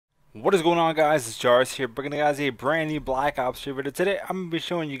What is going on, guys? It's Jars here, bringing you guys a brand new Black Ops video. Today I'm going to be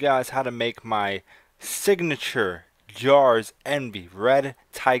showing you guys how to make my signature JarsEnvy Red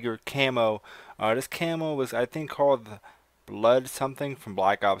Tiger Camo. This camo was, I think, called Blood something from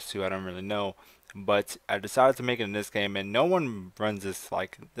Black Ops 2. I don't really know, but I decided to make it in this game, and no one runs this.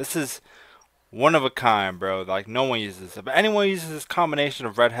 Like, this is one of a kind, bro. Like, no one uses this. If anyone uses this combination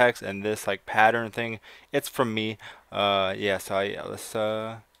of red hex and this like pattern thing, it's from me. Yeah. So let's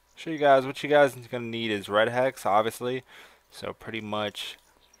show you guys what you guys are gonna need is red hex, obviously. So pretty much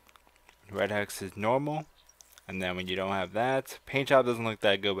red hex is normal. And then when you don't have that, paint job doesn't look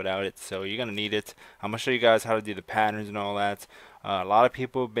that good without it, so you're gonna need it. I'm gonna show you guys how to do the patterns and all that. A lot of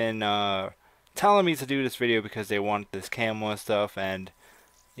people have been telling me to do this video because they want this camo and stuff, and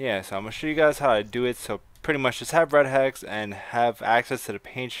yeah, so I'm gonna show you guys how to do it. So pretty much just have red hex and have access to the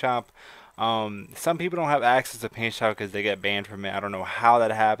paint shop. Some people don't have access to paint shop because they get banned from it. I don't know how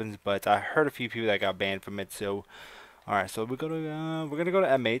that happens, but I heard a few people that got banned from it. So alright, so we're gonna go to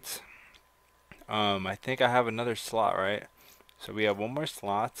M8. I think I have another slot, right? So we have one more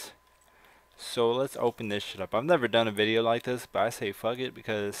slot. So let's open this shit up. I've never done a video like this, but I say fuck it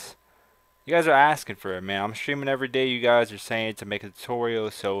because you guys are asking for it, man. I'm streaming every day. You guys are saying to make a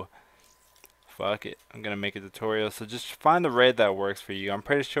tutorial, so fuck it. I'm gonna make a tutorial. So just find the red that works for you. I'm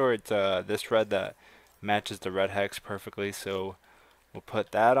pretty sure it's this red that matches the red hex perfectly. So we'll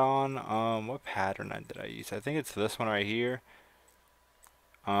put that on. What pattern did I use? I think it's this one right here.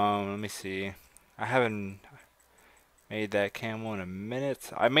 Let me see. I haven't made that camo in a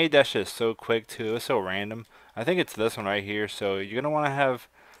minute. I made that shit so quick too. It was so random. I think it's this one right here. So you're gonna want to have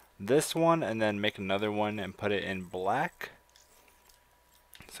this one and then make another one and put it in black,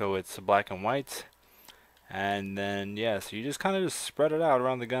 so it's black and white. And then yeah, so you just kind of just spread it out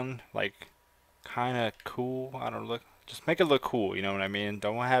around the gun, like kind of cool. I don't look, just make it look cool, you know what I mean?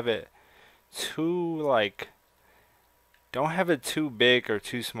 Don't have it too like, don't have it too big or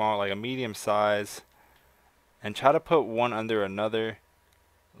too small, like a medium size, and try to put one under another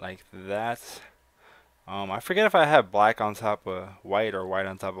like that. I forget if I have black on top of white or white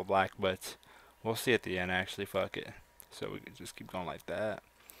on top of black, but we'll see at the end. Actually, fuck it. So we can just keep going like that.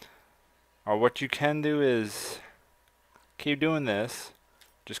 Or what you can do is keep doing this.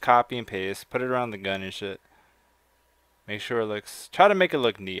 Just copy and paste. Put it around the gun and shit. Make sure it looks. Try to make it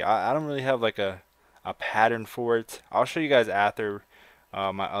look neat. I don't really have like a pattern for it. I'll show you guys after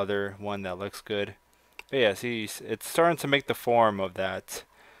my other one that looks good. But yeah, see, it's starting to make the form of that.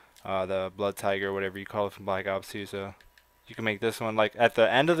 The blood tiger, whatever you call it from Black Ops 2. So you can make this one like at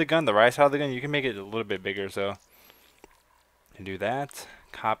the end of the gun, the right side of the gun. You can make it a little bit bigger. So you do that,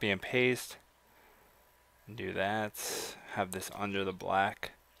 copy and paste, and do that. Have this under the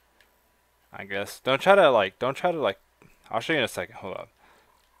black. I guess don't try to like. I'll show you in a second. Hold up.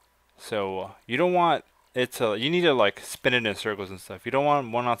 So you don't want it to. You need to like spin it in circles and stuff. You don't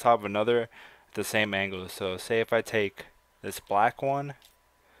want one on top of another at the same angle. So say if I take this black one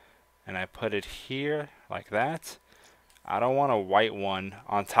and I put it here like that, I don't want a white one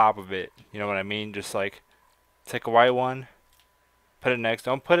on top of it. You know what I mean? Just like take a white one, put it next.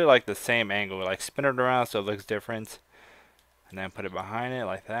 Don't put it like the same angle. Like spin it around so it looks different, and then put it behind it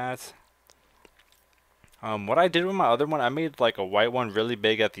like that. What I did with my other one, I made like a white one really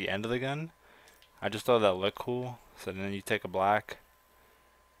big at the end of the gun. I just thought that looked cool. So then you take a black,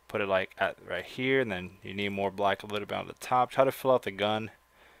 put it like at right here, and then you need more black a little bit on the top. Try to fill out the gun.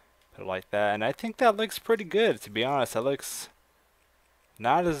 Put it like that, and I think that looks pretty good, to be honest. That looks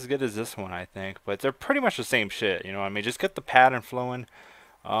not as good as this one, I think, but they're pretty much the same shit, you know what I mean? Just get the pattern flowing,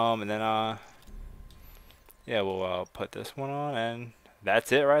 and then yeah, we'll put this one on, and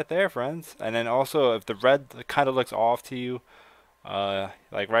that's it right there, friends. And then also, if the red kind of looks off to you,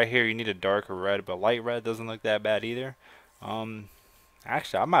 like right here, you need a darker red, but light red doesn't look that bad either.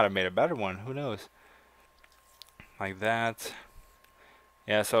 Actually, I might have made a better one, who knows? Like that.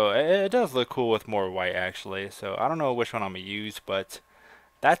 Yeah, so it does look cool with more white actually. So I don't know which one I'm gonna use, but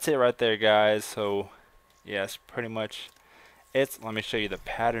that's it right there, guys. So yes, pretty much it's. Let me show you the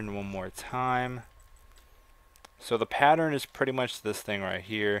pattern one more time. So the pattern is pretty much this thing right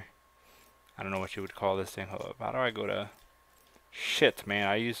here. I don't know what you would call this thing. Hold up. How do I go to? Shit, man.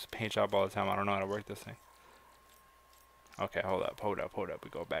 I use paint shop all the time. I don't know how to work this thing. Okay, hold up. We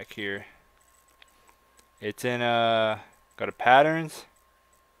go back here. It's in go to patterns.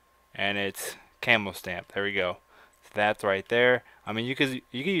 And it's camo stamp. There we go. So that's right there. I mean, you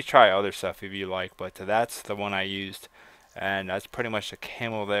could try other stuff if you like, but that's the one I used, and that's pretty much the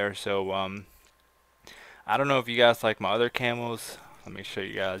camo there. So I don't know if you guys like my other camos. Let me show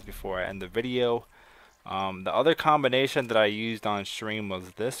you guys before I end the video. The other combination that I used on stream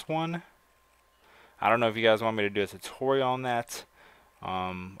was this one. I don't know if you guys want me to do a tutorial on that.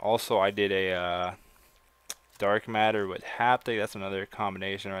 Also, I did a dark matter with haptic. That's another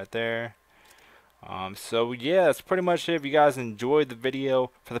combination right there. So yeah, that's pretty much it. If you guys enjoyed the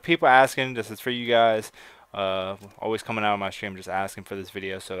video, for the people asking, this is for you guys. Always coming out of my stream just asking for this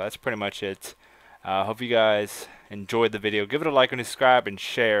video. So that's pretty much it. Hope you guys enjoyed the video. Give it a like and subscribe and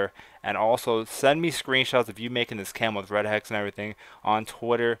share. And also send me screenshots of you making this camo with red hex and everything on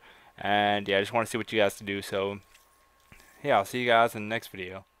Twitter. And yeah, I just want to see what you guys do. So yeah, I'll see you guys in the next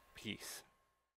video. Peace.